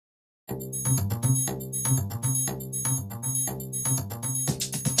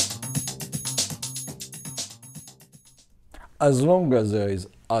As long as there is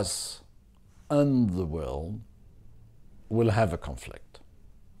us and the world, we'll have a conflict.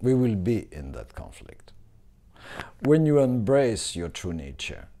 We will be in that conflict. When you embrace your true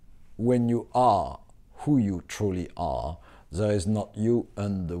nature, when you are who you truly are, there is not you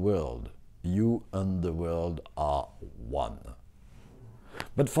and the world. You and the world are one.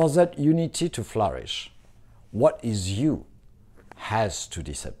 But for that unity to flourish, what is you has to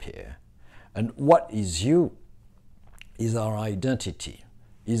disappear. And what is you is our identity,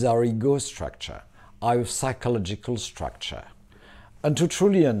 is our ego structure, our psychological structure. And to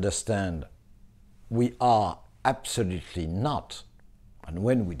truly understand, we are absolutely not. And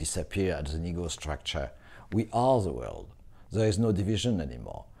when we disappear as an ego structure, we are the world. There is no division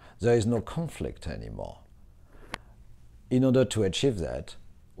anymore. There is no conflict anymore. In order to achieve that,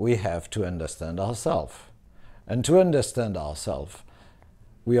 we have to understand ourselves. And to understand ourselves,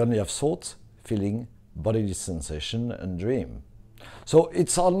 we only have thoughts, feeling, bodily sensation, and dream. So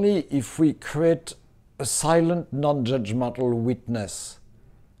it's only if we create a silent, non-judgmental witness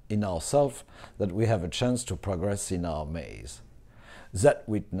in ourselves that we have a chance to progress in our maze. That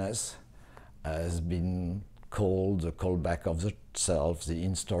witness has been called the callback of the self, the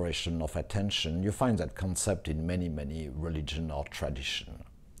instauration of attention. You find that concept in many, many religions or traditions.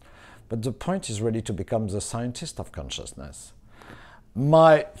 But the point is really to become the scientist of consciousness.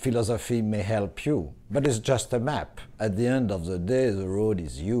 My philosophy may help you, but it's just a map. At the end of the day, the road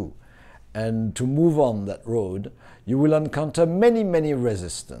is you. And to move on that road, you will encounter many, many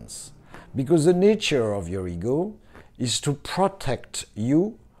resistance. Because the nature of your ego is to protect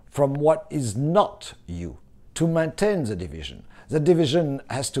you from what is not you, to maintain the division. The division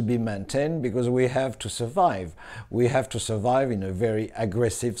has to be maintained because we have to survive. We have to survive in a very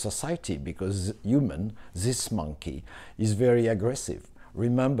aggressive society because human, this monkey, is very aggressive.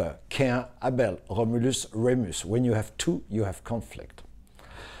 Remember, Cain, Abel, Romulus, Remus. When you have two, you have conflict.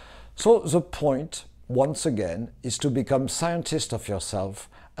 So the point, once again, is to become scientist of yourself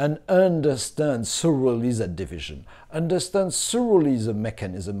and understand thoroughly that division. Understand thoroughly the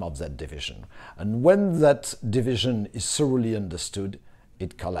mechanism of that division. And when that division is thoroughly understood,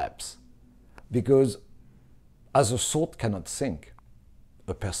 it collapses. Because as a thought cannot think,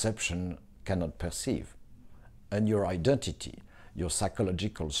 a perception cannot perceive. And your identity, your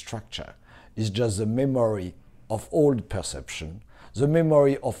psychological structure, is just the memory of old perception, the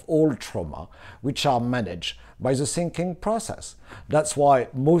memory of old trauma, which are managed by the thinking process. That's why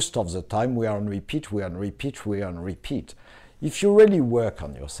most of the time we are on repeat, we are on repeat, we are on repeat. If you really work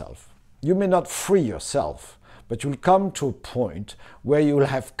on yourself, you may not free yourself, but you'll come to a point where you will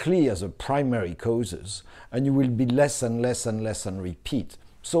have clear the primary causes and you will be less and less and less on repeat.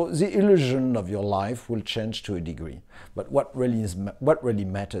 So the illusion of your life will change to a degree. But what really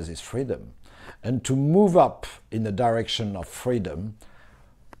matters is freedom. And to move up in the direction of freedom,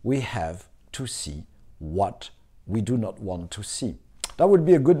 we have to see what we do not want to see. That would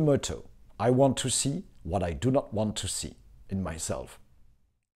be a good motto. I want to see what I do not want to see in myself.